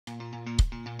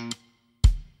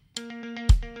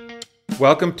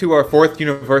Welcome to our Fourth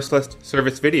Universalist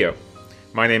service video.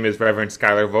 My name is Reverend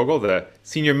Schuyler Vogel, the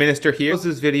senior minister here. This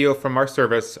is video from our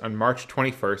service on March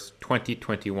 21st,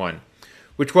 2021,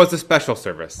 which was a special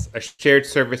service, a shared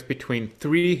service between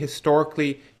three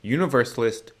historically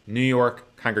Universalist New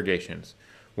York congregations,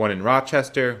 one in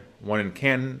Rochester, one in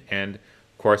Canton, and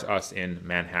of course us in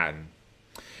Manhattan.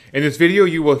 In this video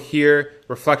you will hear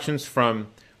reflections from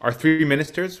our three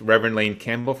ministers, Reverend Lane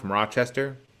Campbell from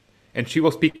Rochester, and she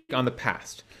will speak on the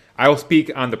past. I will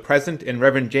speak on the present, and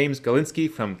Reverend James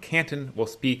Galinsky from Canton will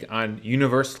speak on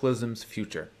Universalism's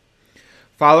future.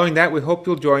 Following that, we hope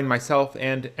you'll join myself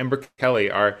and Ember Kelly,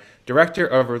 our Director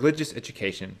of Religious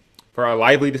Education, for a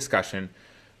lively discussion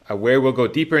where we'll go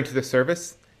deeper into the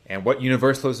service and what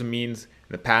Universalism means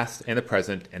in the past and the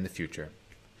present and the future.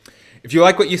 If you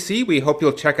like what you see, we hope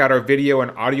you'll check out our video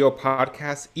and audio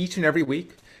podcasts each and every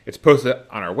week. It's posted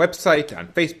on our website, on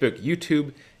Facebook,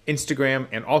 YouTube, Instagram,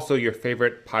 and also your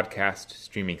favorite podcast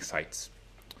streaming sites.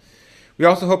 We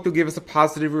also hope you'll give us a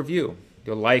positive review.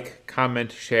 You'll like,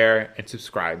 comment, share, and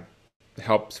subscribe to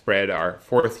help spread our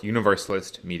Fourth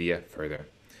Universalist media further.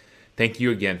 Thank you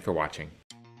again for watching.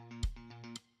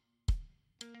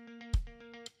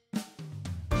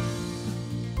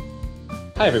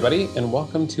 Hi, everybody, and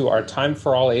welcome to our Time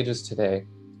for All Ages today.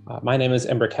 My name is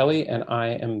Ember Kelly, and I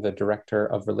am the Director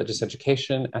of Religious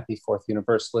Education at the Fourth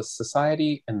Universalist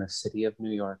Society in the city of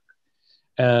New York.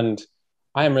 And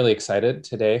I am really excited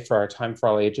today for our Time for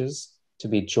All Ages to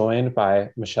be joined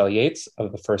by Michelle Yates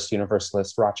of the First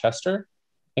Universalist Rochester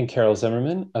and Carol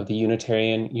Zimmerman of the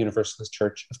Unitarian Universalist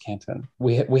Church of Canton.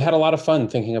 We had a lot of fun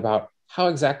thinking about how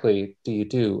exactly do you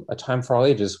do a Time for All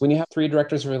Ages when you have three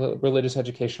directors of religious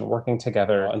education working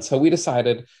together? And so we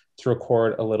decided to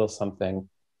record a little something,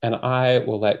 and I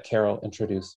will let Carol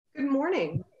introduce. Good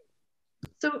morning.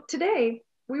 So today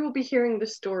we will be hearing the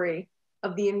story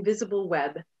of The Invisible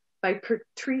Web by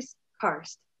Patrice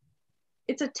Karst.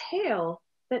 It's a tale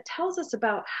that tells us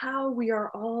about how we are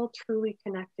all truly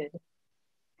connected.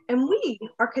 And we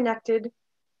are connected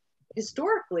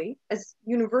historically as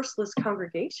Universalist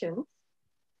congregations.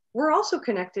 We're also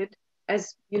connected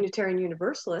as Unitarian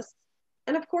Universalists.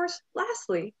 And of course,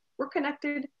 lastly, we're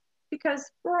connected because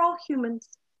we're all humans.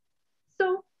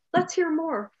 So let's hear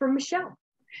more from Michelle.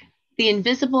 The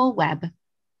Invisible Web.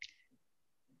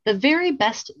 The very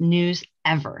best news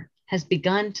ever has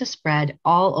begun to spread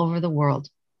all over the world,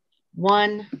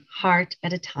 one heart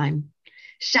at a time.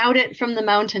 Shout it from the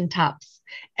mountaintops.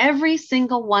 Every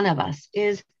single one of us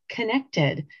is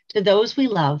connected to those we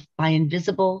love by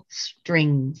invisible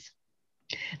strings.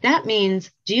 That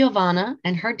means Giovanna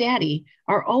and her daddy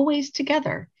are always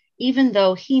together, even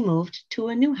though he moved to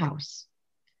a new house.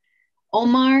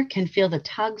 Omar can feel the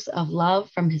tugs of love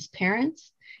from his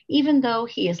parents, even though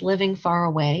he is living far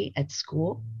away at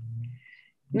school.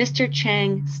 Mr.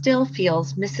 Chang still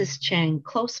feels Mrs. Chang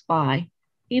close by,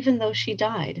 even though she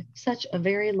died such a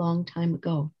very long time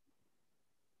ago.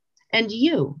 And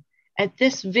you, at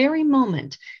this very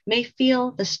moment, may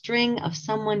feel the string of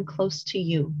someone close to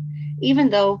you, even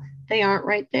though they aren't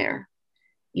right there.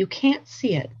 You can't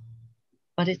see it,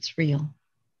 but it's real.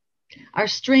 Our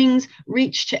strings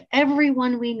reach to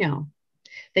everyone we know.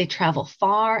 They travel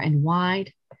far and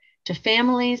wide, to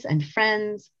families and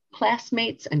friends,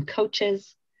 classmates and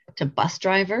coaches, to bus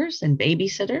drivers and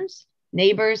babysitters,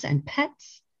 neighbors and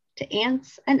pets, to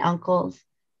aunts and uncles,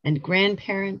 and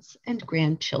grandparents and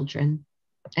grandchildren,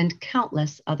 and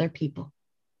countless other people.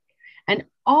 And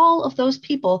all of those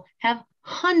people have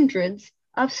hundreds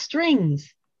of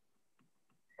strings.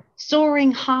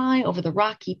 Soaring high over the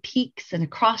rocky peaks and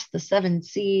across the seven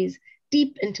seas,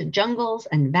 deep into jungles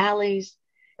and valleys,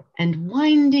 and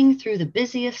winding through the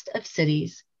busiest of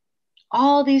cities,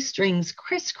 all these strings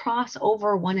crisscross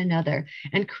over one another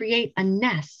and create a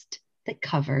nest that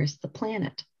covers the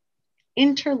planet,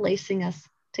 interlacing us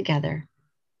together,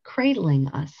 cradling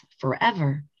us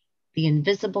forever, the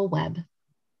invisible web.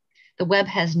 The web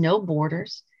has no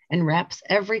borders and wraps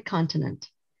every continent.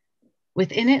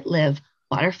 Within it live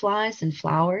butterflies and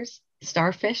flowers,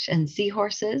 starfish and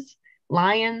seahorses,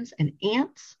 lions and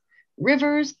ants,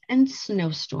 rivers and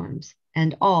snowstorms,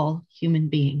 and all human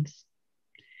beings.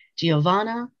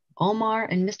 Giovanna, Omar,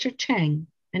 and Mr. Chang,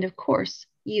 and of course,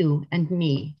 you and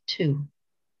me too.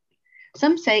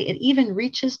 Some say it even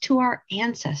reaches to our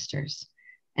ancestors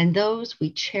and those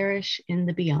we cherish in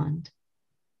the beyond.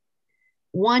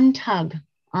 One tug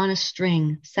on a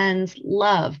string sends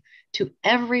love to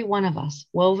every one of us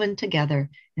woven together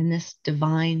in this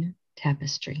divine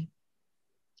tapestry.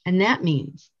 And that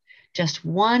means just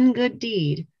one good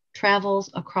deed travels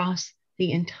across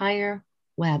the entire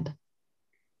web.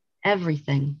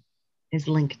 Everything is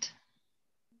linked.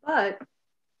 But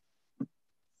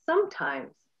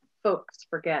sometimes folks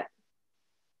forget.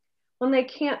 When they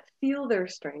can't feel their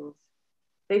strings,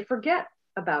 they forget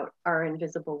about our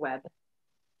invisible web.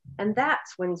 And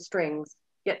that's when strings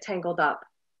get tangled up.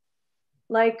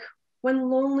 Like when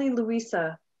lonely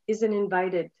Louisa isn't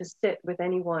invited to sit with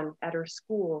anyone at her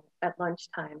school at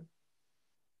lunchtime.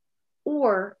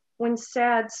 Or when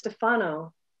sad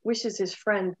Stefano wishes his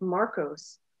friend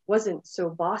Marcos wasn't so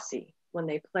bossy when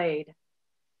they played.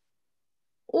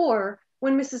 Or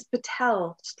when Mrs.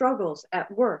 Patel struggles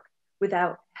at work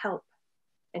without help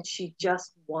and she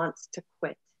just wants to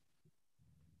quit.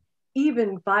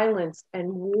 Even violence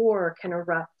and war can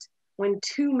erupt when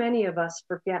too many of us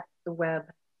forget the web.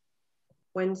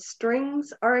 When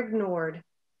strings are ignored,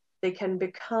 they can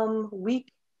become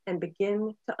weak and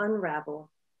begin to unravel.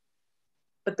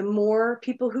 But the more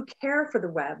people who care for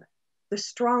the web, the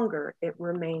stronger it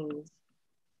remains.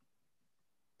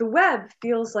 The web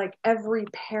feels like every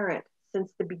parent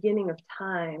since the beginning of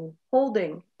time,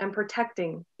 holding and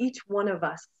protecting each one of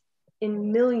us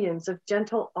in millions of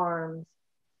gentle arms.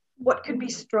 What could be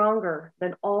stronger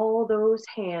than all those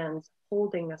hands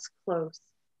holding us close?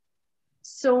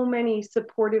 So many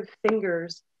supportive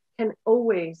fingers can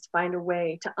always find a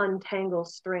way to untangle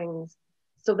strings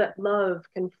so that love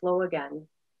can flow again.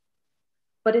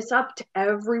 But it's up to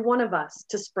every one of us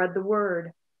to spread the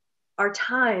word. Our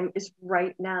time is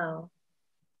right now.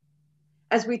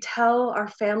 As we tell our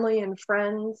family and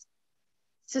friends,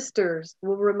 sisters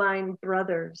will remind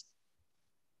brothers,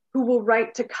 who will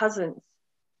write to cousins,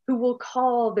 who will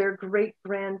call their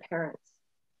great-grandparents,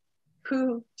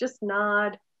 who just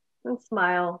nod and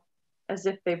smile as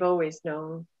if they've always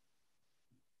known.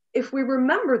 If we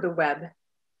remember the web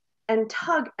and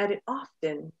tug at it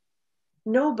often,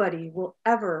 nobody will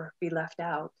ever be left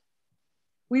out.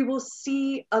 We will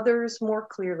see others more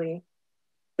clearly.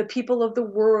 The people of the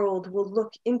world will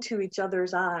look into each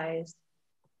other's eyes.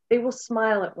 They will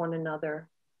smile at one another.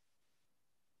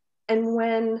 And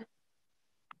when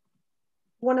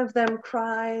one of them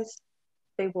cries,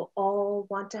 they will all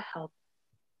want to help.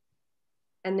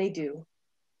 And they do.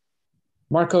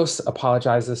 Marcos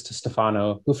apologizes to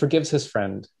Stefano, who forgives his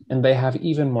friend, and they have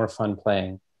even more fun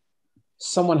playing.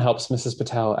 Someone helps Mrs.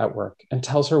 Patel at work and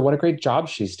tells her what a great job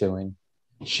she's doing.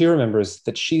 She remembers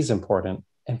that she's important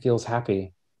and feels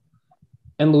happy.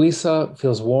 And Louisa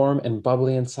feels warm and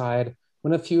bubbly inside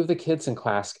when a few of the kids in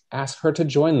class ask her to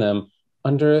join them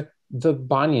under the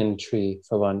banyan tree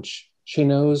for lunch. She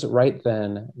knows right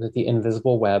then that the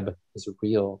invisible web is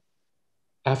real.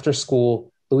 After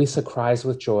school, Louisa cries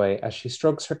with joy as she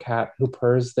strokes her cat who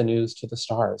purrs the news to the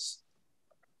stars.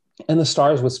 And the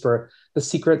stars whisper the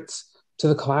secrets to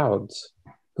the clouds,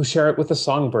 who share it with the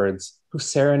songbirds, who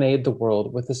serenade the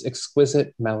world with this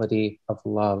exquisite melody of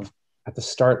love at the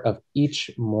start of each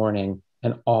morning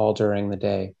and all during the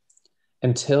day,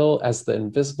 until as the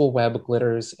invisible web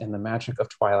glitters in the magic of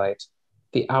twilight,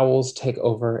 the owls take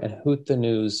over and hoot the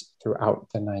news throughout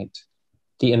the night.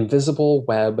 The invisible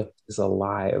web is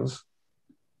alive.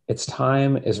 Its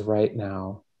time is right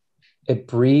now. It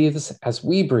breathes as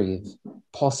we breathe,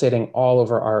 pulsating all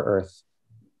over our earth,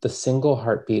 the single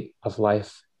heartbeat of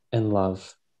life and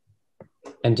love.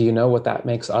 And do you know what that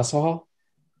makes us all?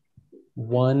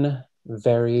 One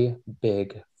very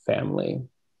big family.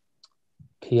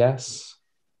 P.S.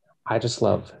 I just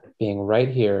love being right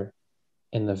here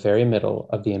in the very middle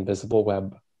of the invisible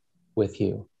web with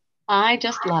you. I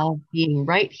just love being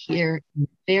right here in the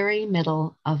very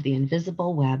middle of the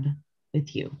invisible web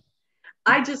with you.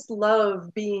 I just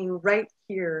love being right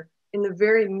here in the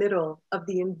very middle of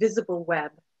the invisible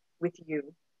web with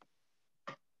you.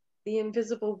 The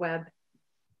invisible web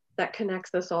that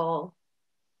connects us all.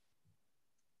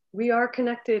 We are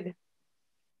connected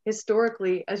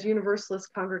historically as Universalist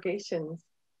congregations,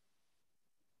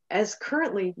 as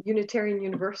currently Unitarian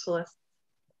Universalists,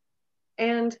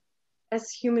 and as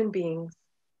human beings.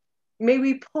 May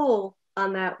we pull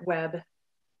on that web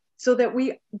so that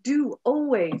we do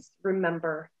always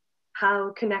remember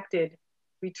how connected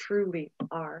we truly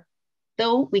are.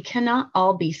 Though we cannot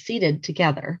all be seated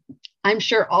together, I'm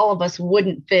sure all of us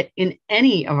wouldn't fit in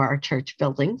any of our church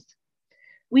buildings.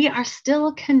 We are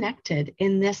still connected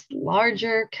in this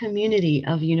larger community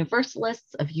of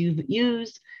Universalists, of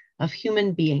UUs, of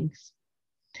human beings.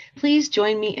 Please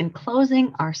join me in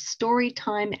closing our story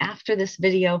time after this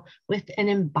video with an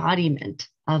embodiment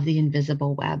of the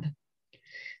invisible web.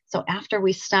 So after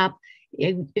we stop,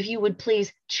 if you would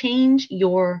please change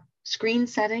your screen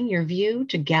setting, your view,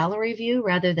 to gallery view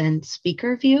rather than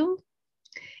speaker view,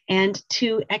 and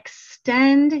to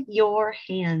extend your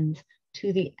hands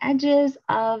to the edges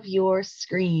of your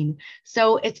screen.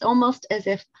 So it's almost as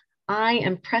if I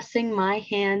am pressing my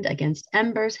hand against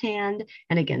Ember's hand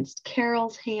and against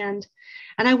Carol's hand.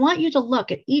 And I want you to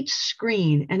look at each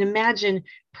screen and imagine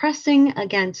pressing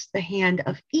against the hand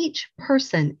of each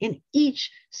person in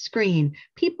each screen,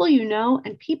 people you know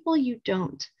and people you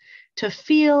don't, to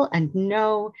feel and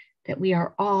know that we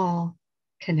are all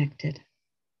connected.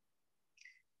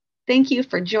 Thank you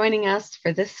for joining us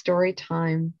for this story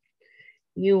time.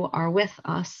 You are with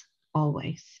us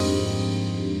always.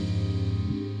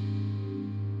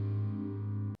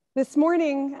 This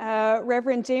morning,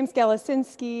 Reverend James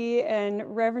Galasinski and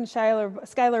Reverend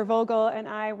Schuyler Vogel and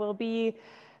I will be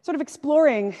sort of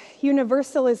exploring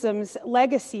Universalism's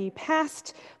legacy,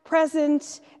 past,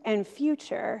 present, and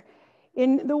future,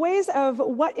 in the ways of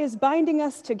what is binding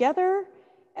us together,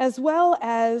 as well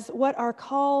as what our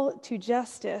call to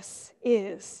justice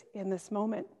is in this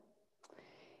moment.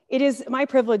 It is my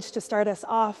privilege to start us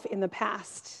off in the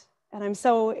past. And I'm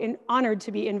so honored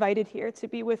to be invited here to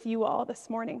be with you all this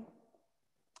morning.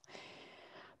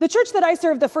 The church that I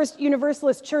serve, the Fourth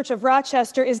Universalist Church of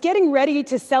Rochester, is getting ready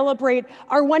to celebrate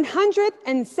our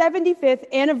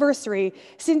 175th anniversary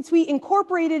since we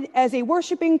incorporated as a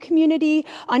worshiping community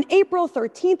on April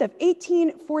 13th of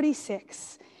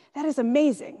 1846. That is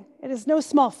amazing. It is no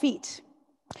small feat.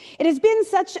 It has been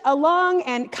such a long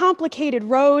and complicated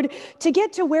road to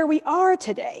get to where we are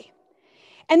today.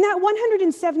 And that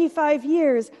 175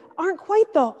 years aren't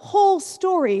quite the whole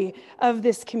story of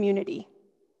this community.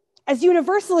 As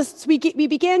Universalists, we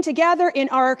began to gather in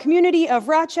our community of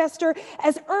Rochester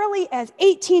as early as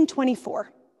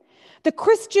 1824. The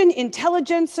Christian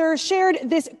intelligencer shared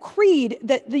this creed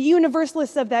that the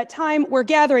Universalists of that time were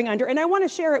gathering under, and I want to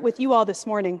share it with you all this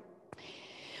morning.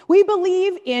 We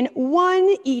believe in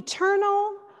one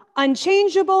eternal,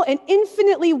 unchangeable, and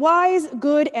infinitely wise,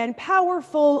 good, and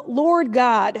powerful Lord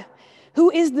God, who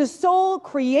is the sole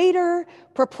creator,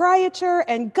 proprietor,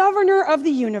 and governor of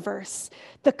the universe,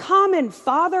 the common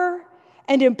Father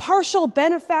and impartial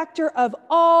benefactor of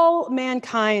all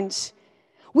mankind.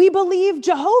 We believe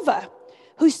Jehovah,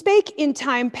 who spake in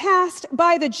time past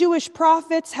by the Jewish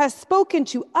prophets, has spoken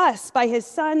to us by his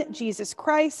Son, Jesus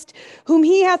Christ, whom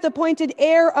he hath appointed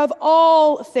heir of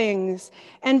all things,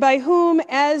 and by whom,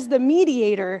 as the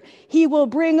mediator, he will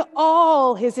bring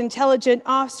all his intelligent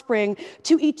offspring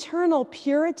to eternal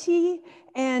purity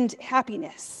and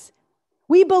happiness.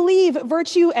 We believe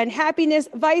virtue and happiness,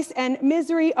 vice and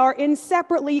misery are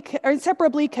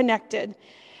inseparably connected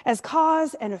as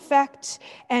cause and effect,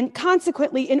 and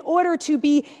consequently, in order to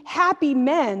be happy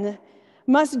men,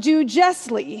 must do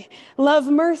justly, love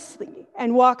mercy,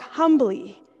 and walk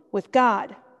humbly with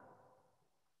God.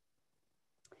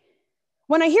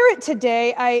 When I hear it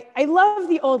today, I love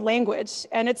the old language,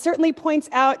 and it certainly points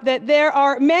out that there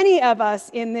are many of us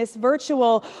in this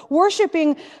virtual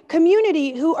worshiping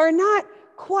community who are not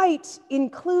quite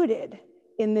included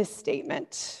in this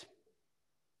statement.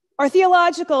 Our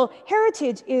theological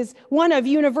heritage is one of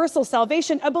universal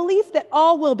salvation, a belief that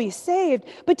all will be saved.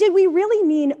 But did we really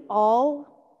mean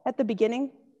all at the beginning?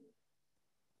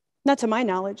 Not to my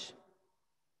knowledge.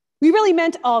 We really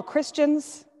meant all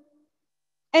Christians,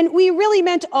 and we really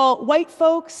meant all white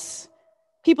folks,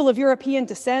 people of European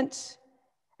descent,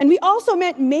 and we also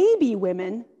meant maybe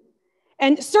women,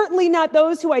 and certainly not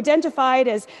those who identified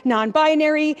as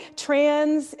non-binary,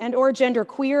 trans, and or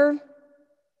genderqueer.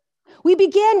 We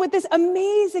began with this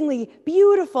amazingly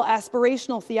beautiful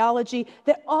aspirational theology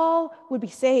that all would be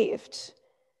saved.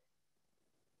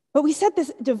 But we set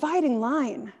this dividing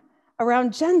line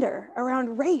around gender,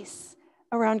 around race,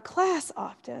 around class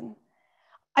often.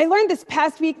 I learned this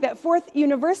past week that Fourth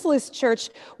Universalist Church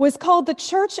was called the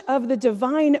Church of the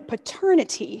Divine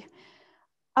Paternity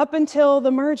up until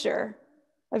the merger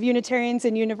of Unitarians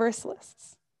and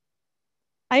Universalists.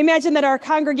 I imagine that our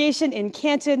congregation in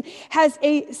Canton has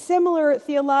a similar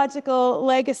theological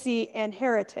legacy and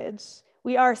heritage.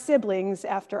 We are siblings,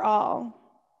 after all.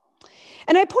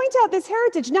 And I point out this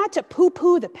heritage not to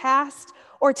poo-poo the past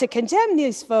or to condemn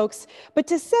these folks, but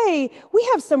to say we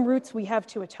have some roots we have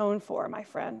to atone for, my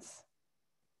friends.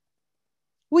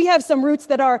 We have some roots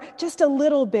that are just a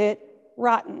little bit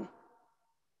rotten.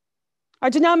 Our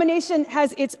denomination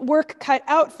has its work cut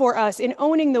out for us in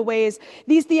owning the ways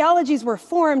these theologies were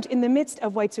formed in the midst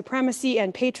of white supremacy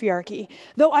and patriarchy.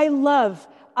 Though I love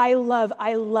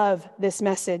this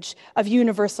message of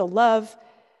universal love,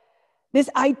 this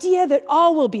idea that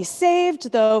all will be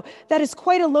saved, though that is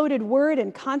quite a loaded word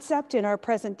and concept in our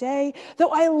present day. Though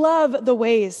I love the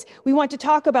ways we want to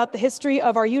talk about the history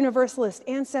of our Universalist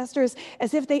ancestors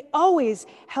as if they always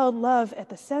held love at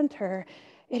the center,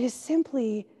 it is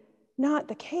simply not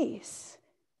the case.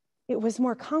 It was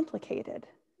more complicated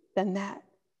than that.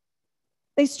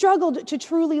 They struggled to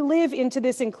truly live into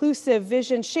this inclusive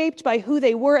vision shaped by who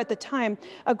they were at the time,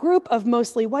 a group of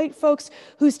mostly white folks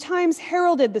whose times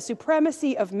heralded the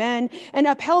supremacy of men and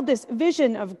upheld this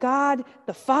vision of God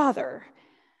the Father,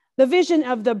 the vision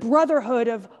of the brotherhood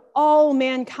of all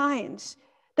mankind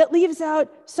that leaves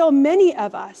out so many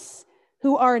of us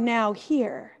who are now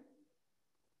here.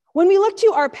 When we look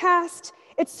to our past,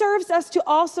 it serves us to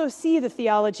also see the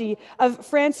theology of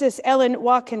Frances Ellen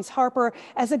Watkins Harper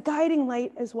as a guiding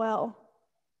light as well.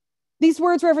 These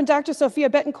words Reverend Dr. Sophia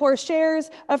Bettencourt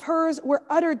shares of hers were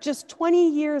uttered just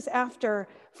 20 years after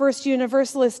First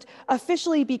Universalist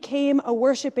officially became a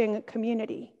worshiping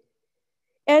community.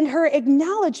 And her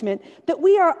acknowledgement that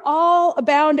we are all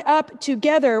bound up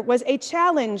together was a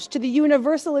challenge to the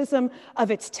universalism of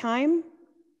its time,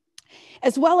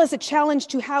 as well as a challenge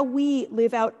to how we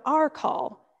live out our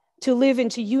call to live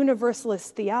into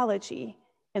universalist theology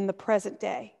in the present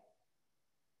day.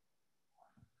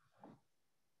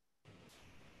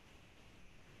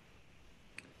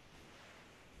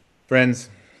 Friends,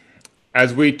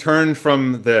 as we turn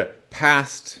from the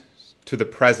past to the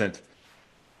present,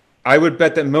 I would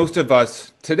bet that most of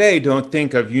us today don't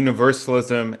think of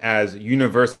universalism as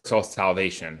universal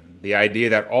salvation, the idea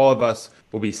that all of us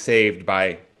will be saved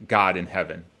by God in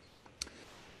heaven.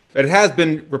 But it has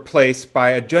been replaced by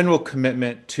a general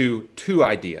commitment to two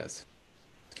ideas.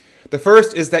 The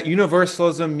first is that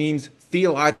universalism means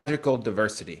theological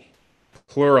diversity,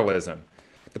 pluralism,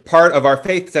 the part of our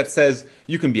faith that says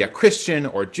you can be a Christian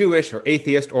or Jewish or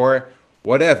atheist or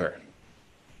whatever.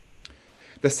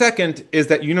 The second is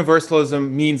that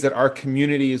universalism means that our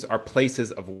communities are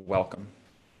places of welcome.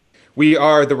 We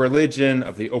are the religion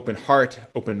of the open heart,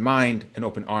 open mind, and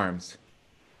open arms.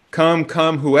 Come,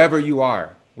 come, whoever you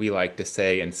are, we like to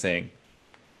say and sing.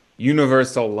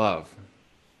 Universal love.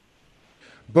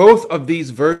 Both of these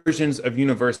versions of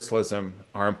universalism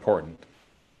are important.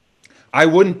 I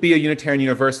wouldn't be a Unitarian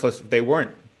Universalist if they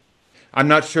weren't. I'm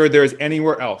not sure there is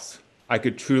anywhere else I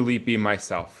could truly be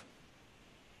myself.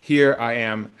 Here I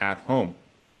am at home.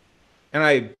 And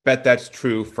I bet that's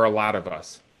true for a lot of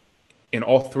us in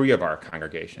all three of our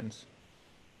congregations.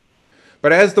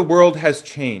 But as the world has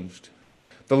changed,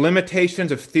 the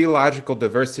limitations of theological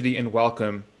diversity and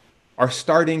welcome are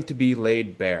starting to be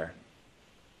laid bare.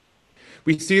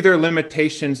 We see their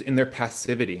limitations in their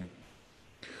passivity.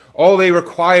 All they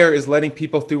require is letting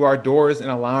people through our doors and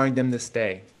allowing them to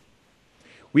stay.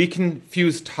 We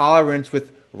confuse tolerance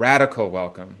with radical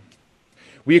welcome.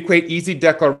 We equate easy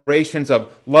declarations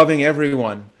of loving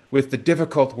everyone with the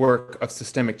difficult work of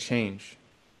systemic change.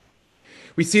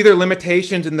 We see their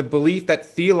limitations in the belief that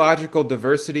theological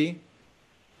diversity,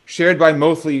 shared by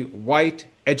mostly white,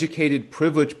 educated,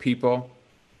 privileged people,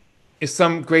 is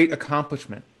some great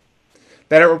accomplishment,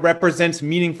 that it represents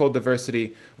meaningful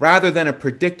diversity rather than a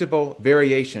predictable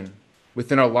variation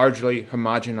within a largely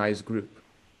homogenized group,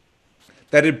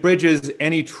 that it bridges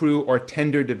any true or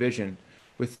tender division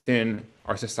within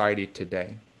our society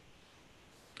today.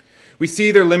 We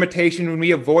see their limitation when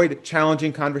we avoid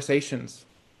challenging conversations,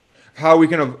 how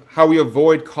we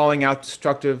avoid calling out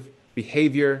destructive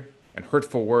behavior and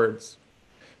hurtful words,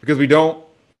 because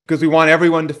we want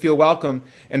everyone to feel welcome,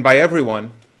 and by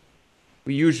everyone,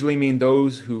 we usually mean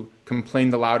those who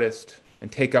complain the loudest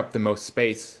and take up the most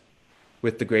space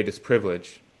with the greatest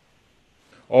privilege.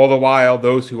 All the while,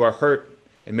 those who are hurt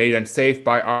and made unsafe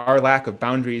by our lack of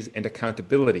boundaries and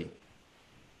accountability,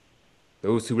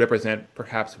 those who represent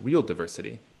perhaps real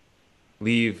diversity,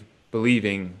 leave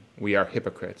believing we are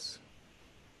hypocrites.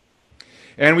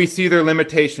 And we see their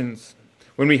limitations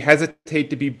when we hesitate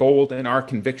to be bold in our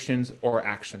convictions or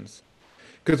actions,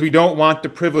 because we don't want to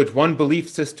privilege one belief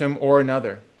system or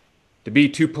another, to be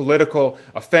too political,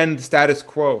 offend the status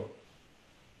quo,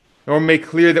 nor make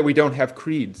clear that we don't have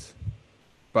creeds,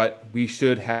 but we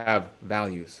should have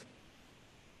values.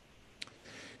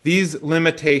 These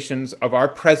limitations of our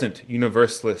present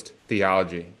universalist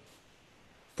theology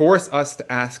force us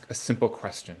to ask a simple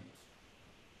question.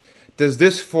 Does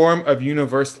this form of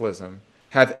universalism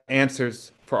have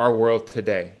answers for our world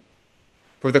today,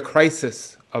 for the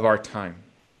crisis of our time?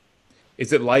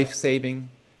 Is it life-saving,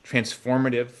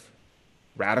 transformative,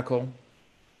 radical?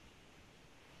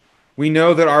 We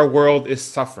know that our world is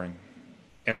suffering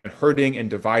and hurting and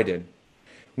divided.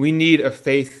 We need a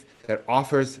faith that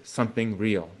offers something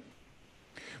real.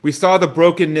 We saw the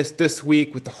brokenness this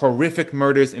week with the horrific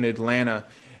murders in Atlanta,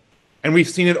 and we've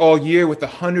seen it all year with the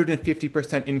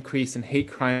 150% increase in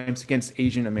hate crimes against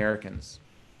Asian Americans.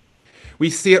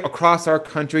 We see it across our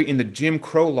country in the Jim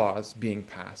Crow laws being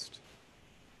passed.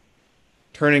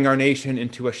 turning our nation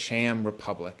into a sham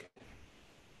republic.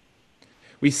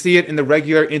 We see it in the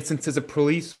regular instances of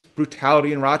police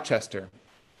brutality in Rochester,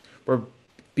 where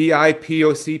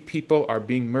BIPOC people are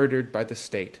being murdered by the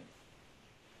state.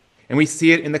 And we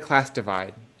see it in the class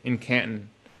divide in Canton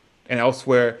and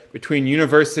elsewhere between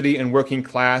university and working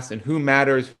class, and who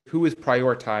matters, who is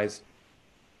prioritized,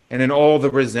 and in all the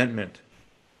resentment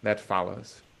that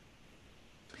follows.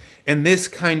 In this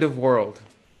kind of world,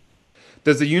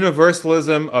 does the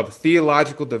universalism of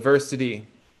theological diversity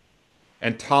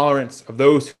and tolerance of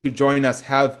those who join us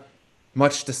have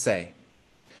much to say?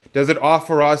 Does it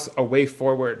offer us a way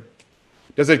forward?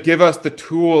 Does it give us the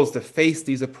tools to face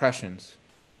these oppressions?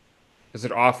 Does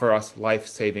it offer us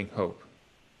life-saving hope?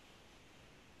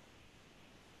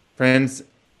 Friends,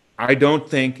 I don't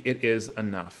think it is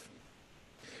enough.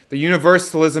 The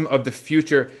universalism of the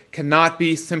future cannot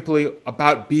be simply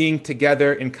about being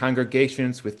together in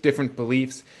congregations with different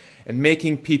beliefs and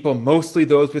making people, mostly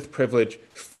those with privilege,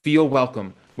 feel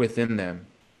welcome within them.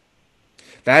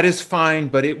 That is fine,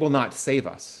 but it will not save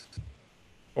us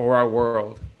or our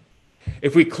world.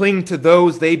 If we cling to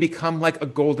those, they become like a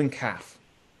golden calf,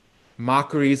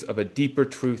 mockeries of a deeper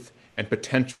truth and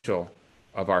potential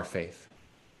of our faith.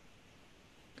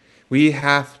 We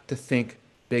have to think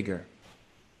bigger.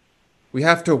 We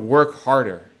have to work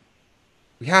harder.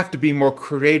 We have to be more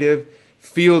creative,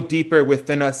 feel deeper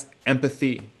within us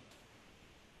empathy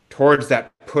towards that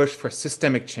push for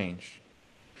systemic change.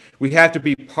 We have to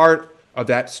be part of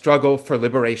that struggle for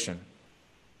liberation.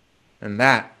 And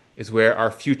that is where our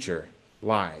future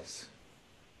lies.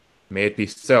 May it be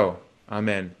so.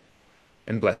 Amen.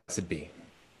 And blessed be.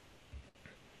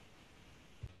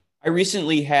 I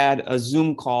recently had a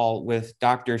Zoom call with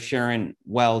Dr. Sharon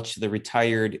Welch, the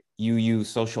retired UU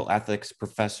social ethics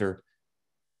professor.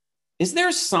 Is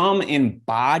there some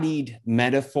embodied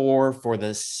metaphor for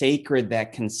the sacred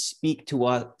that can speak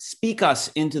us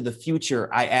into the future?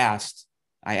 I asked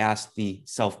the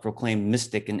self-proclaimed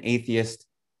mystic and atheist.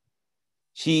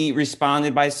 She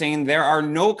responded by saying, there are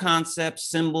no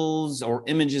concepts, symbols, or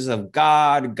images of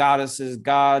God, goddesses,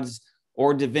 gods,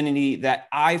 or divinity that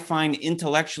I find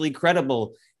intellectually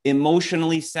credible,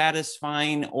 emotionally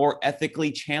satisfying, or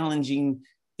ethically challenging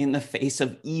in the face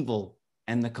of evil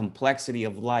and the complexity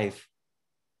of life.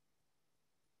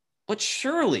 But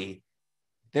surely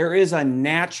there is a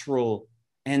natural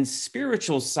and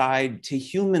spiritual side to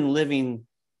human living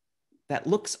that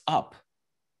looks up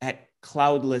at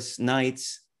cloudless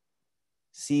nights,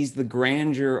 sees the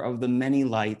grandeur of the many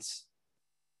lights,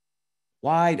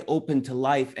 wide open to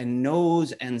life, and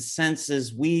knows and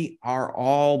senses we are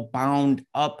all bound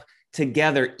up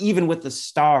together, even with the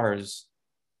stars.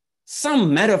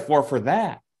 Some metaphor for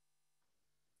that.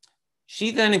 She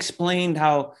then explained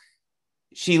how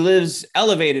she lives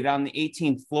elevated on the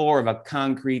 18th floor of a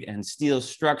concrete and steel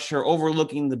structure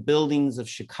overlooking the buildings of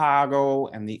Chicago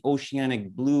and the oceanic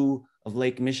blue of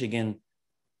Lake Michigan.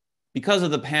 Because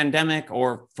of the pandemic,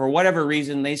 or for whatever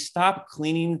reason, they stopped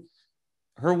cleaning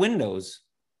her windows.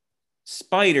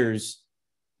 Spiders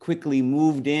quickly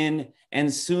moved in,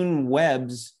 and soon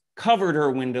webs covered her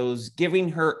windows, giving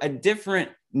her a different,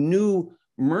 new,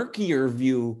 murkier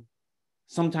view,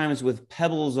 sometimes with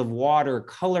pebbles of water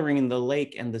coloring the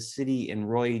lake and the city in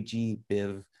Roy G.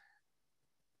 Biv.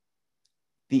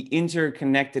 The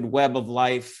interconnected web of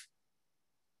life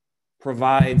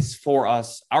provides for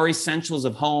us our essentials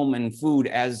of home and food,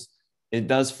 as it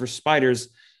does for spiders.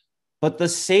 But the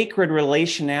sacred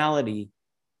relationality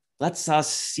lets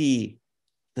us see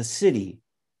the city,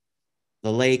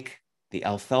 the lake, the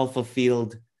alfalfa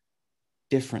field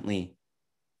differently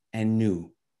and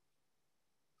new.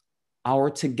 Our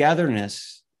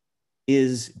togetherness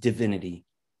is divinity.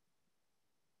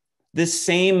 This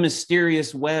same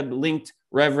mysterious web linked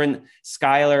Reverend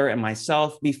Schuyler and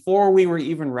myself before we were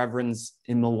even reverends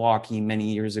in Milwaukee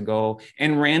many years ago,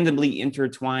 and randomly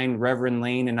intertwined Reverend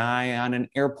Lane and I on an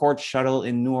airport shuttle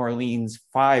in New Orleans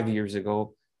 5 years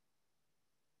ago.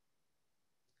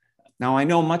 Now, I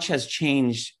know much has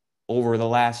changed over the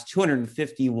last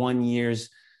 251 years,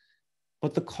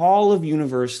 but the call of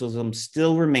universalism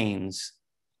still remains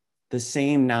the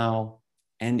same now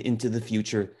and into the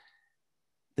future.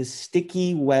 The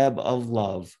sticky web of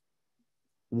love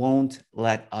won't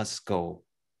let us go.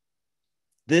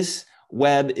 This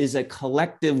web is a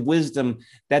collective wisdom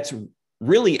that's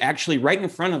really actually right in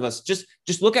front of us. Just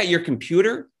look at your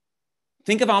computer.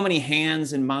 Think of how many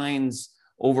hands and minds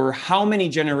over how many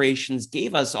generations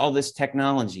gave us all this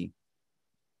technology.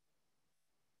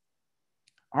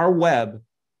 Our web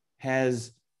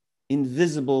has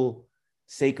invisible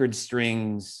sacred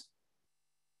strings,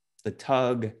 the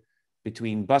tug,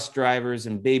 between bus drivers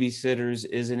and babysitters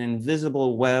is an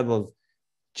invisible web of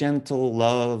gentle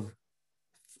love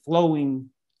flowing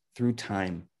through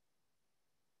time.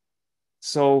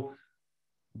 So,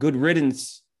 good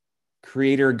riddance,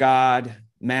 Creator God,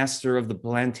 Master of the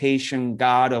plantation,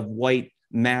 God of white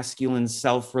masculine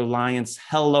self-reliance.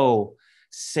 Hello,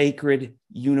 sacred,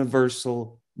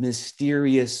 universal,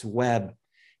 mysterious web.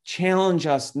 Challenge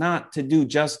us not to do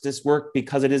justice work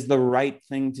because it is the right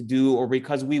thing to do, or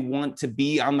because we want to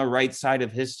be on the right side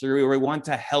of history, or we want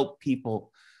to help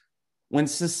people. When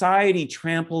society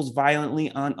tramples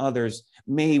violently on others,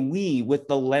 may we, with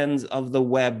the lens of the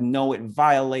web, know it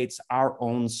violates our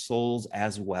own souls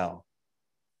as well.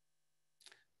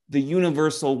 The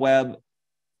universal web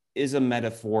is a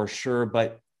metaphor, sure,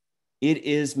 but it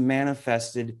is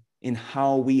manifested in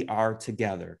how we are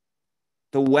together.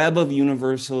 The web of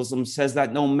universalism says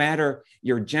that no matter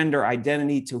your gender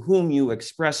identity, to whom you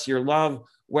express your love,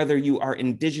 whether you are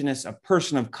indigenous, a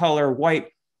person of color, white,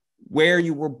 where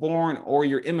you were born, or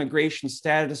your immigration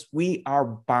status, we are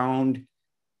bound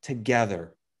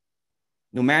together.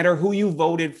 No matter who you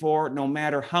voted for, no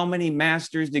matter how many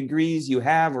master's degrees you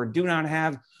have or do not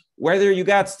have, whether you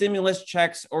got stimulus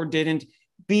checks or didn't,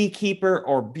 beekeeper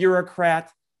or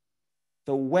bureaucrat,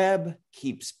 the web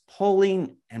keeps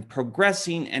pulling and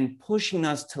progressing and pushing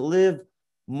us to live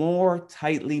more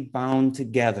tightly bound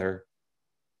together.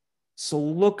 So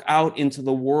look out into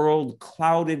the world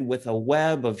clouded with a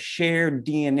web of shared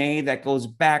DNA that goes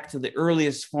back to the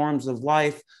earliest forms of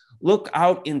life. Look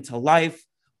out into life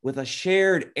with a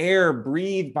shared air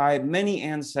breathed by many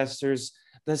ancestors.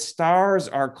 The stars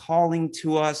are calling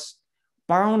to us.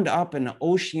 Bound up in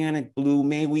oceanic blue,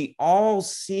 may we all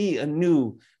see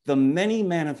anew the many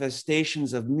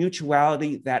manifestations of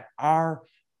mutuality that are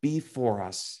before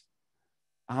us.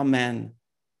 Amen,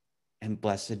 and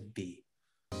blessed be.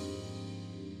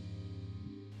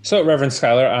 So, Reverend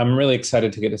Schuyler, I'm really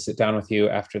excited to get to sit down with you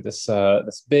after this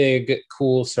this big,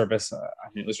 cool service. I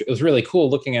mean, it was really cool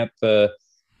looking at the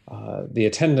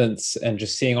attendance and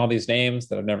just seeing all these names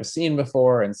that I've never seen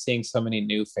before, and seeing so many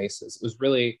new faces. It was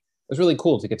really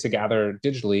cool to get to gather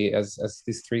digitally as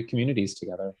these three communities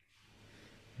together.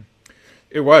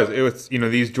 It was,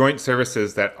 these joint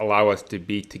services that allow us to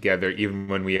be together even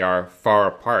when we are far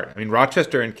apart. I mean,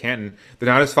 Rochester and Canton, they're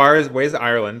not as far away as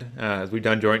Ireland, as we've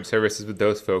done joint services with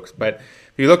those folks. But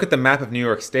if you look at the map of New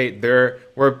York State,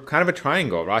 we're kind of a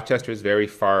triangle. Rochester is very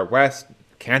far west,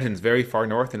 Canton's very far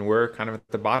north, and we're kind of at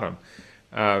the bottom.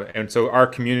 And so our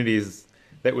communities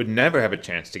that would never have a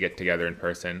chance to get together in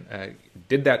person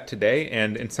did that today,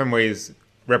 and in some ways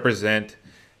represent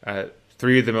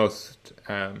three of the most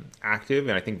active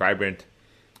and I think vibrant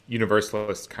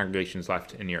Universalist congregations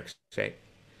left in New York State.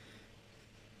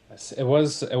 Yes, it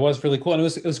was really cool, and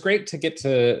it was great to get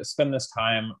to spend this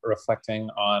time reflecting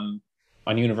on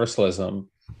Universalism.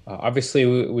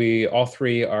 Obviously, we all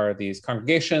three are these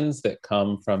congregations that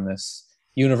come from this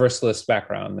Universalist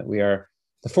background. That we are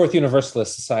the Fourth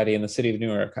Universalist Society in the city of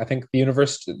New York. I think the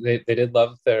university they did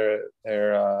love their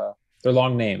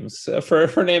long names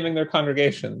for naming their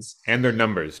congregations and their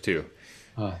numbers too.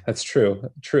 That's true.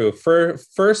 For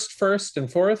first,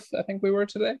 and fourth, I think we were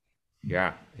today.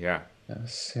 Yeah.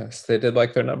 Yes, they did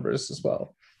like their numbers as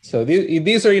well. So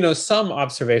these are some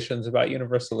observations about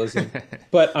Universalism,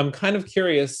 but I'm kind of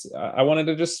curious. I wanted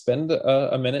to just spend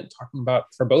a minute talking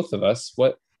about, for both of us,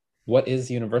 what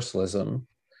is Universalism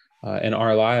in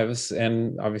our lives,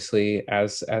 and obviously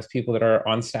as people that are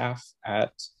on staff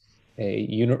at a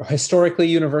historically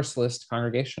Universalist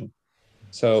congregation.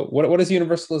 So what does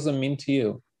Universalism mean to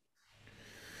you?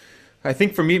 I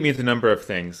think for me it means a number of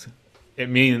things. It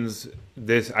means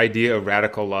this idea of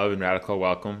radical love and radical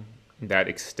welcome that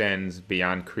extends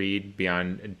beyond creed,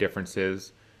 beyond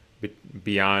differences,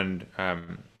 beyond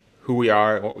who we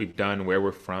are, what we've done, where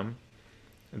we're from.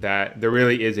 That there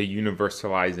really is a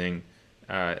universalizing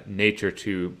nature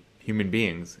to human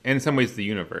beings, and in some ways the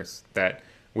universe, that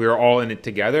we are all in it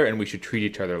together and we should treat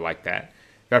each other like that.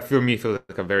 That for me feels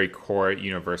like a very core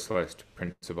Universalist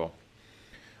principle.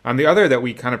 The other that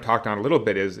we kind of talked on a little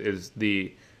bit is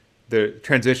the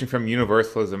transition from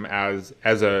Universalism as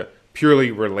a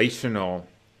purely relational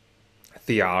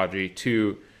theology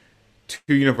to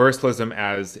Universalism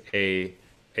as a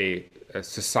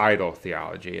societal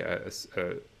theology, a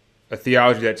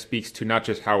theology that speaks to not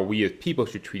just how we as people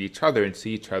should treat each other and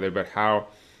see each other, but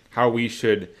how we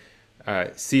should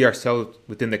see ourselves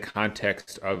within the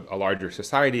context of a larger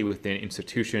society, within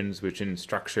institutions, within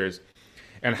structures,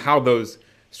 and how those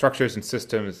structures and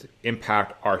systems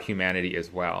impact our humanity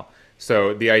as well.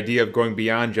 So the idea of going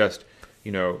beyond just,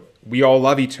 we all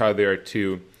love each other,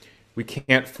 to we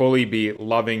can't fully be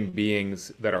loving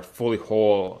beings that are fully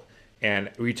whole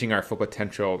and reaching our full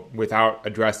potential without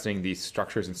addressing these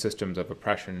structures and systems of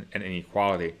oppression and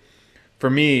inequality. For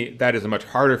me, that is a much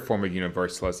harder form of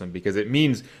universalism because it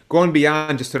means going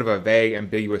beyond just sort of a vague,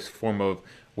 ambiguous form of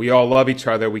we all love each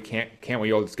other, we can't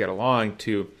we all just get along,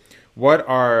 to what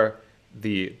are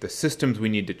the systems we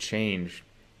need to change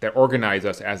that organize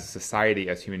us as a society,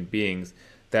 as human beings,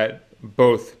 that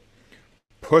both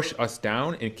push us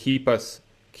down and keep us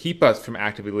from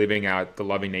actively living out the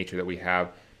loving nature that we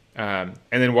have. And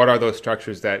then what are those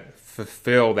structures that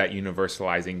fulfill that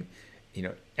universalizing,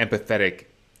 empathetic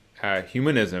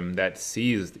humanism that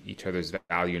sees each other's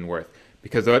value and worth?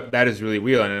 Because that is really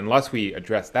real. And unless we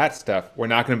address that stuff, we're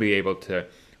not going to be able to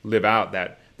live out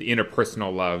the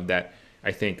interpersonal love that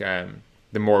I think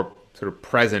the more sort of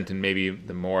present and maybe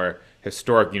the more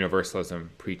historic universalism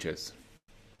preaches.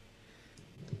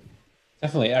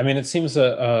 Definitely. I mean, it seems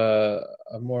a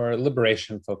more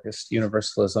liberation-focused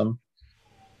universalism.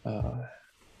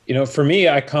 For me,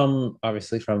 I come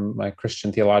obviously from my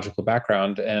Christian theological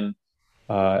background, and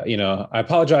I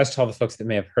apologize to all the folks that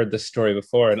may have heard this story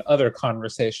before in other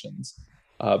conversations.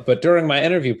 But during my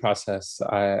interview process,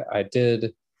 I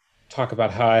did talk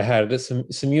about how I had some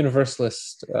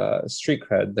universalist street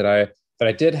cred, that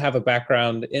I did have a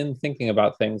background in thinking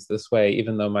about things this way,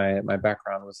 even though my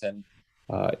background was in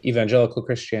evangelical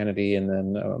Christianity and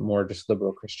then more just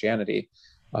liberal Christianity.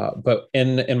 But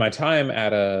in my time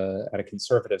at a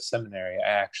conservative seminary, I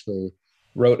actually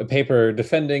wrote a paper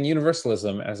defending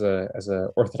universalism as a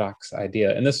orthodox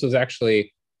idea, and this was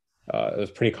actually it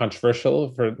was pretty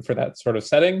controversial for that sort of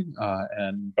setting.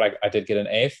 But I did get an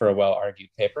A for a well-argued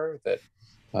paper that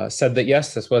said that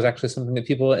yes, this was actually something that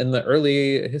people in the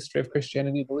early history of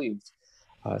Christianity believed.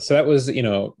 So that was,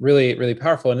 really, really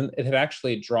powerful. And it had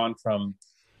actually drawn from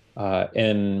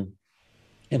in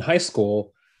high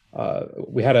school,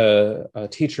 we had a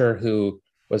teacher who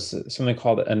was something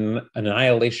called an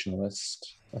annihilationist.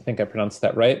 I think I pronounced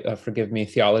that right. Forgive me,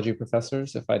 theology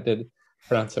professors, if I did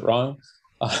pronounce it wrong.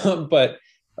 But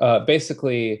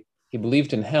basically, he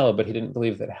believed in hell, but he didn't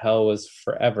believe that hell was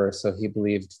forever. So he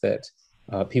believed that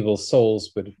people's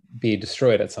souls would be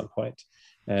destroyed at some point.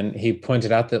 And he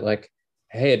pointed out that, like,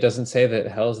 hey, it doesn't say that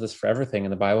hell is this forever thing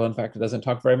in the Bible. In fact, it doesn't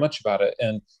talk very much about it.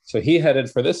 And so he headed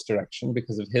for this direction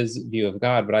because of his view of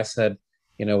God. But I said,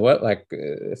 you know what, like,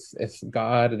 if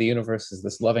God, the universe, is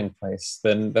this loving place,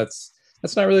 then that's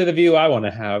not really the view I want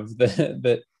to have,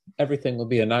 that everything will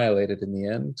be annihilated in the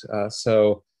end.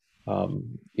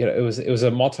 It was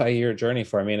a multi-year journey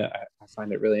for me. I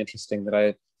find it really interesting that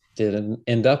I didn't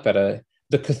end up at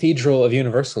the cathedral of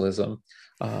universalism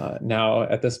now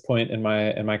at this point in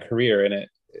my career, and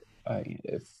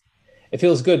it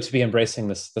feels good to be embracing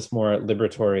this more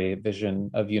liberatory vision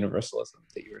of universalism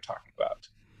that you were talking about.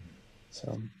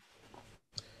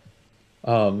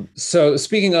 So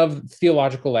speaking of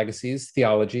theological legacies,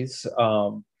 theologies,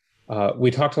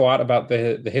 we talked a lot about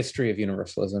the history of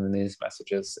universalism in these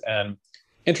messages, and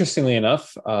interestingly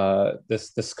enough,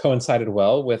 this coincided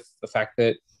well with the fact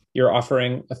that you're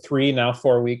offering a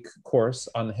 4-week course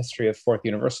on the history of Fourth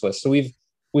Universalists. So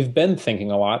we've been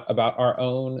thinking a lot about our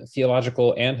own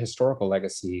theological and historical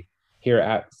legacy here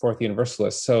at Fourth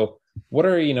Universalist. So what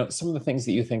are some of the things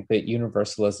that you think that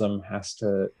universalism has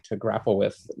to grapple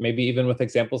with, maybe even with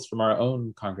examples from our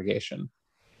own congregation?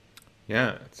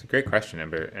 Yeah, it's a great question,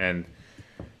 Ember.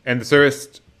 And the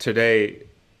service today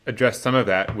addressed some of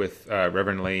that with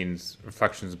Reverend Lane's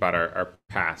reflections about our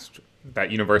past,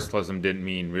 that universalism didn't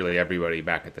mean really everybody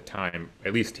back at the time,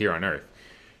 at least here on Earth.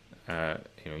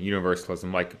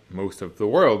 Universalism, like most of the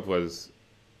world, was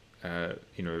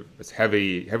was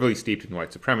heavily steeped in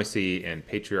white supremacy and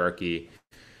patriarchy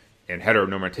and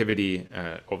heteronormativity,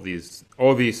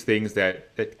 all these things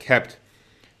that kept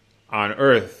on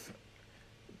Earth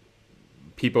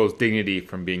people's dignity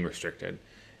from being restricted.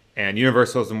 And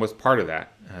universalism was part of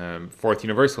that. Fourth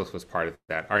Universalist was part of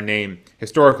that. Our name,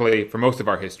 historically, for most of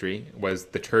our history, was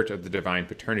the Church of the Divine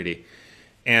Paternity,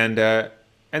 and at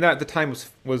the time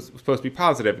was supposed to be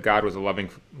positive. God was a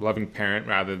loving parent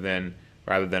rather than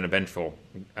a vengeful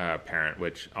parent,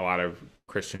 which a lot of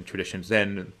Christian traditions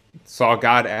then saw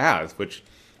God as, which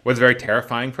was very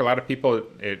terrifying for a lot of people.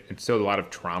 It instilled a lot of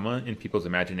trauma in people's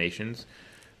imaginations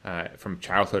from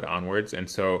childhood onwards, and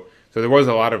so there was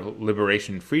a lot of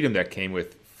liberation and freedom that came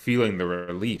with feeling the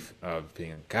relief of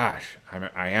being, gosh,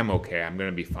 I am okay. I'm going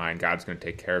to be fine. God's going to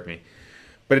take care of me.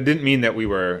 But it didn't mean that we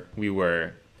were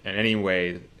in any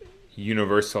way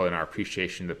universal in our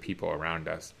appreciation of the people around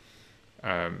us.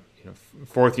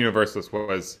 Fourth Universalist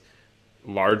was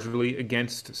largely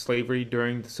against slavery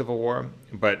during the Civil War,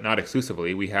 but not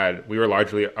exclusively. We were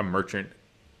largely a merchant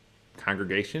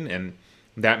congregation, and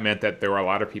that meant that there were a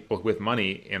lot of people with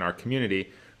money in our community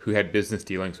who had business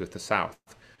dealings with the South.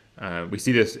 We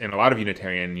see this in a lot of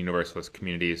Unitarian Universalist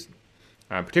communities,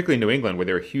 particularly in New England, where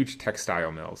there are huge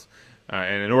textile mills.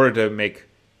 And in order to make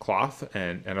cloth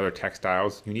and other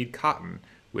textiles, you need cotton,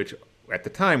 which at the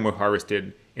time were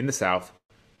harvested in the South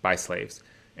by slaves.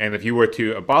 And if you were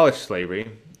to abolish slavery,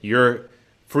 your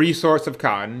free source of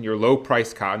cotton, your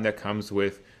low-priced cotton that comes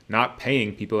with not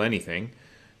paying people anything,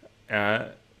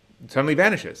 suddenly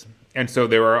vanishes. And so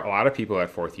there were a lot of people at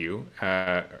Fourth U,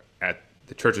 at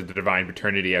the Church of the Divine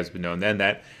Fraternity, as been known then,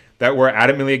 that were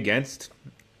adamantly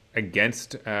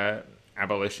against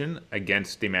abolition,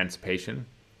 against emancipation,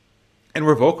 and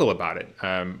were vocal about it.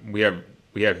 We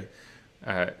have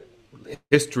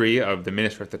history of the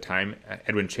minister at the time,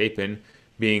 Edwin Chapin,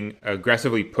 being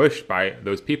aggressively pushed by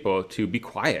those people to be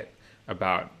quiet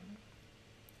about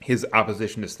his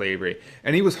opposition to slavery,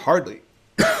 and he was hardly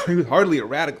a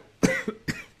radical.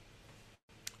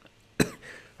 I've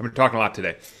been talking a lot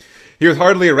today. He was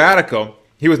hardly a radical.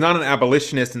 He was not an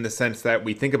abolitionist in the sense that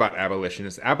we think about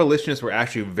abolitionists. Abolitionists were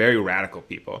actually very radical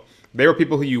people. They were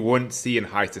people who you wouldn't see in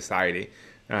high society.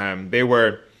 They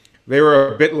were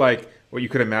a bit like what you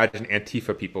could imagine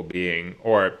Antifa people being,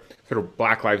 or sort of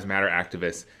Black Lives Matter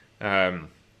activists,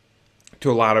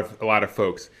 to a lot of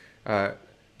folks.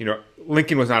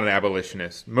 Lincoln was not an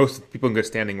abolitionist. Most people in good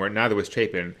standing were. Neither was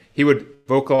Chapin. He would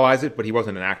vocalize it, but he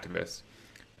wasn't an activist,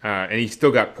 and he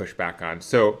still got pushed back on.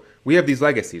 So we have these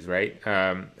legacies, right?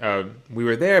 We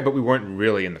were there, but we weren't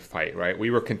really in the fight, right? We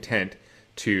were content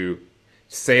to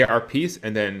say our piece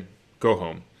and then go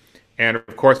home. And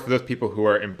of course, for those people who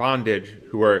are in bondage,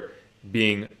 who are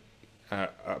being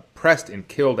oppressed and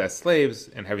killed as slaves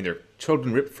and having their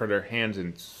children ripped from their hands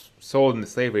and sold into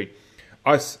slavery,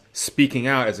 us speaking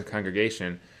out as a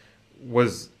congregation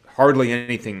was hardly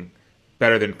anything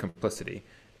better than complicity.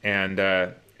 And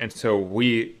so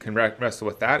we can wrestle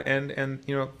with that and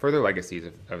further legacies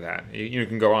of that. You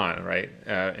can go on, right?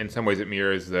 In some ways it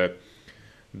mirrors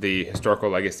the historical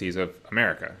legacies of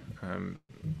America.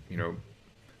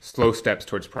 Slow steps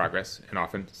towards progress and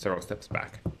often several steps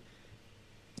back.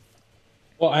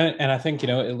 Well, I think,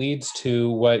 it leads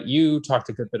to what you talked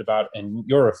a good bit about in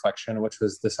your reflection, which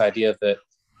was this idea that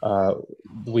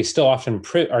we still often,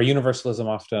 our universalism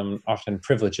often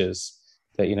privileges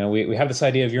that, we have this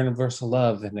idea of universal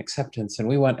love and acceptance, and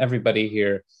we want everybody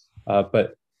here.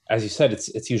 But as you said,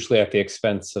 it's usually at the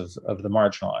expense of the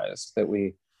marginalized, that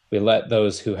we let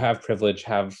those who have privilege,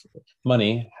 have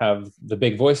money, have the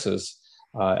big voices,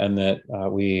 and that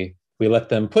we let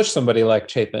them push somebody like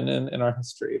Chapin in our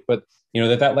history. But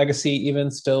that legacy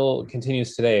even still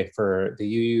continues today for the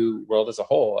UU world as a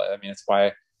whole. I mean, it's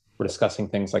why we're discussing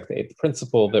things like the eighth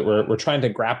principle, that we're trying to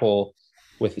grapple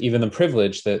with even the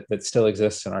privilege that still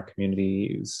exists in our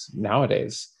communities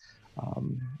nowadays.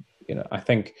 I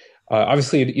think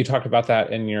obviously you talked about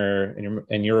that in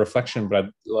your reflection, but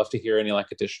I'd love to hear any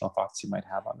additional thoughts you might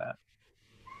have on that.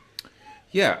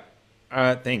 Yeah.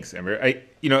 Thanks, Ember.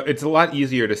 It's a lot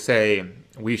easier to say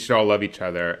we should all love each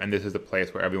other and this is the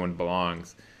place where everyone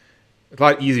belongs. It's a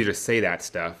lot easier to say that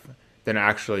stuff than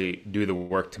actually do the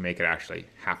work to make it actually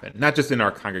happen. Not just in our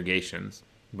congregations,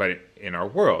 but in our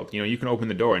world. You can open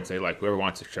the door and say, whoever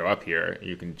wants to show up here,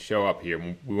 you can show up here.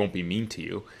 We won't be mean to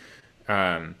you.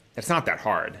 It's not that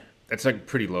hard. That's a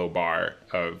pretty low bar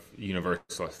of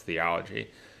universalist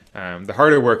theology. The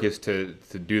harder work is to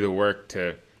do the work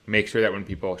to make sure that when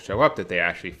people show up that they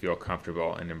actually feel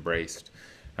comfortable and embraced.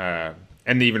 And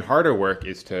the even harder work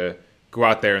is to go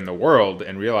out there in the world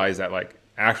and realize that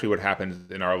actually what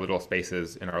happens in our little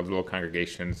spaces, in our little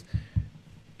congregations,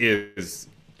 is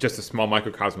just a small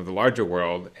microcosm of the larger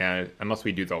world. And unless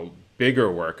we do the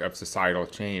bigger work of societal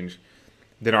change,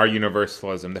 then our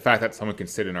universalism, the fact that someone can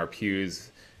sit in our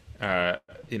pews,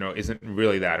 isn't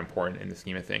really that important in the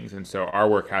scheme of things. And so our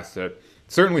work has to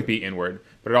certainly be inward,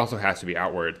 but it also has to be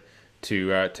outward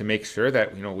to make sure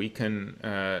that we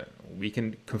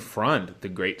can confront the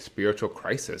great spiritual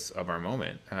crisis of our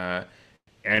moment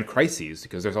and crises,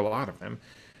 because there's a lot of them.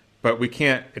 But we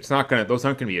can't. Those aren't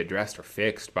going to be addressed or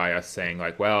fixed by us saying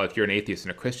well, if you're an atheist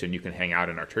and a Christian, you can hang out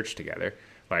in our church together.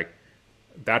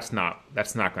 That's not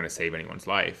going to save anyone's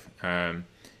life.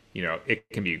 It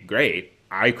can be great.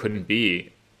 I couldn't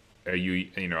be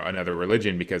another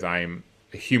religion because I'm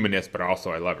a humanist, but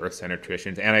also I love earth-centered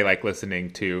traditions, and I like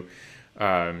listening to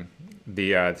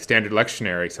the standard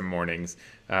lectionary some mornings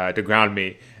to ground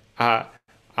me.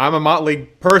 I'm a motley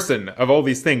person of all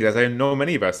these things, as I know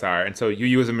many of us are, and so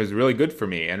UUism is really good for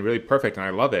me and really perfect, and I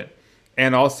love it.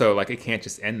 And also, like, it can't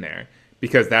just end there,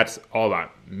 because that's all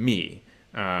about me,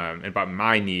 and about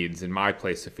my needs and my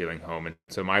place of feeling home. And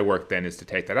so my work then is to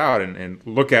take that out and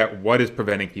look at what is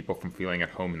preventing people from feeling at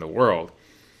home in the world.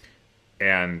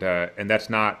 And that's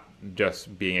not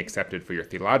just being accepted for your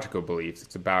theological beliefs.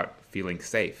 It's about feeling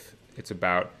safe. It's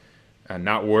about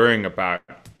not worrying about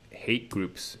hate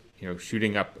groups,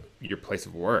 shooting up your place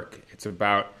of work. It's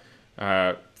about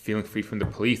feeling free from the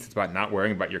police. It's about not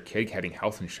worrying about your kid getting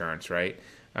health insurance, right?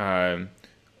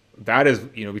 That is,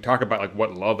 we talk about like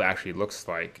what love actually looks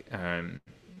like.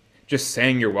 Just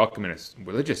saying you're welcome in a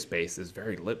religious space is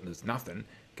is nothing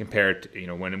compared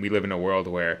to, when we live in a world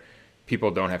where people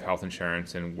don't have health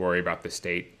insurance and worry about the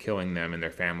state killing them and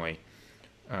their family.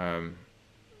 So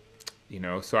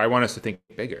I want us to think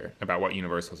bigger about what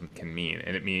universalism can mean.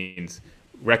 And it means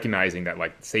recognizing that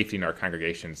like safety in our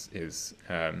congregations is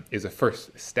a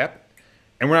first step.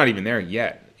 And we're not even there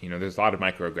yet. There's a lot of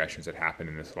microaggressions that happen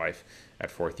in this life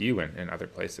at Fourth U and other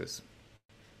places.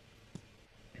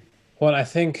 Well, I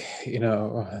think,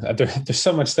 there's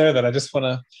so much there that I just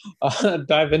want to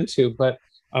dive into, but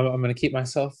I'm going to keep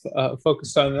myself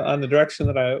focused on the direction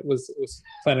that I was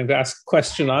planning to ask a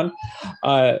question on.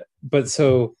 But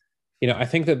so, I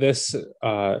think that this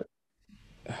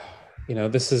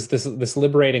this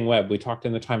liberating web. We talked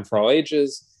in the Time for All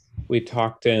Ages. We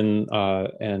talked in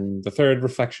the third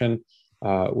reflection.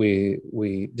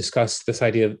 We discussed this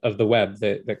idea of the web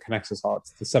that connects us all.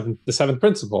 It's the seventh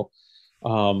principle,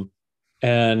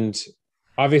 and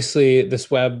obviously this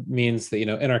web means that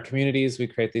in our communities we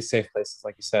create these safe places,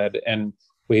 like you said, and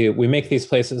we make these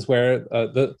places where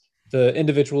the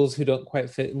individuals who don't quite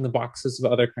fit in the boxes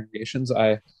of other congregations.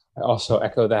 I also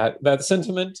echo that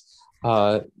sentiment.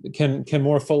 Can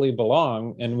more fully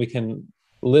belong, and we can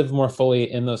live more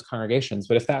fully in those congregations.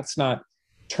 But if that's not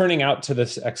turning out to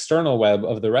this external web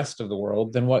of the rest of the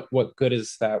world, then what good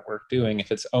is that work doing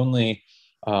if it's only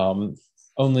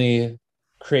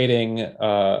creating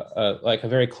like a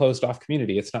very closed off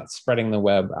community? It's not spreading the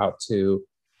web out to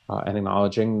and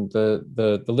acknowledging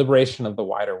the liberation of the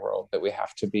wider world that we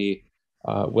have to be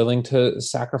willing to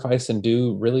sacrifice and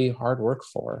do really hard work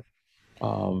for.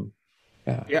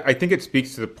 Yeah, I think it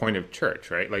speaks to the point of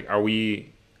church, right? Like,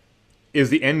 is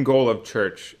the end goal of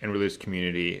church and religious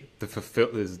community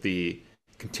is the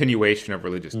continuation of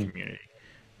religious community?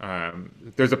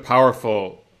 There's a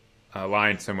powerful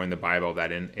line somewhere in the Bible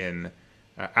that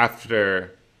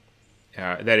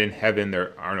that in heaven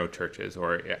there are no churches,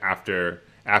 or after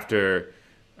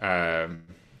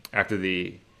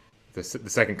the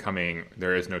second coming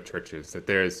there is no churches. That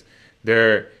there's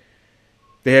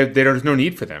no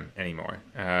need for them anymore,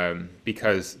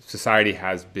 because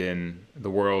the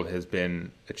world has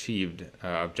been achieved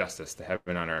of justice, the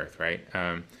heaven on earth, right?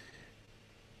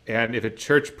 And if a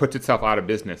church puts itself out of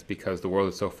business because the world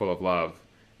is so full of love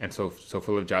and so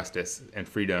full of justice and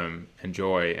freedom and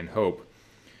joy and hope,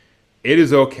 it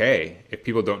is okay if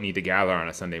people don't need to gather on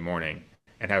a Sunday morning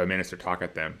and have a minister talk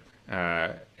at them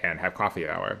and have coffee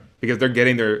hour, because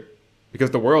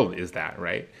because the world is that,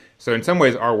 right? So in some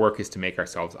ways, our work is to make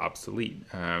ourselves obsolete.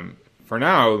 For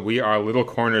now, we are little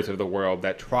corners of the world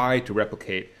that try to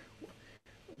replicate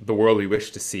the world we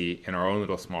wish to see in our own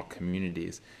little small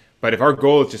communities. But if our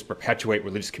goal is just perpetuate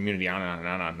religious community on and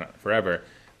on and on forever,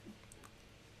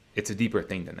 it's a deeper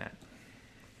thing than that.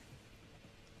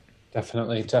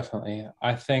 Definitely.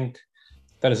 I think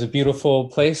that is a beautiful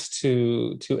place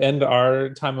to end our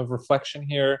time of reflection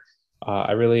here.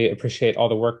 I really appreciate all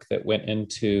the work that went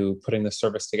into putting this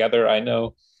service together. I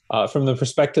know from the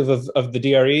perspective of the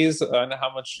DREs and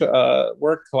how much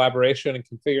work, collaboration, and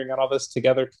configuring out all this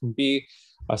together can be.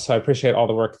 So I appreciate all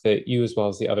the work that you, as well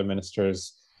as the other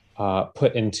ministers,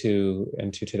 put into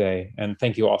today. And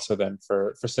thank you also then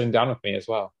for sitting down with me as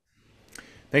well.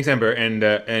 Thanks, Ember.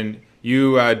 And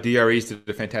you DREs did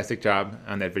a fantastic job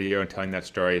on that video and telling that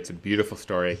story. It's a beautiful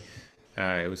story.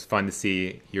 It was fun to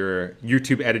see your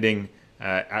YouTube editing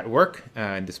at work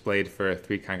and displayed for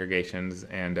 3 congregations.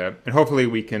 And hopefully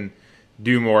we can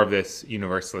do more of this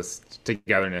universalist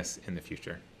togetherness in the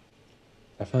future.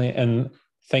 Definitely. And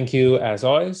thank you, as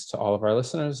always, to all of our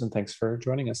listeners. And thanks for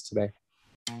joining us today.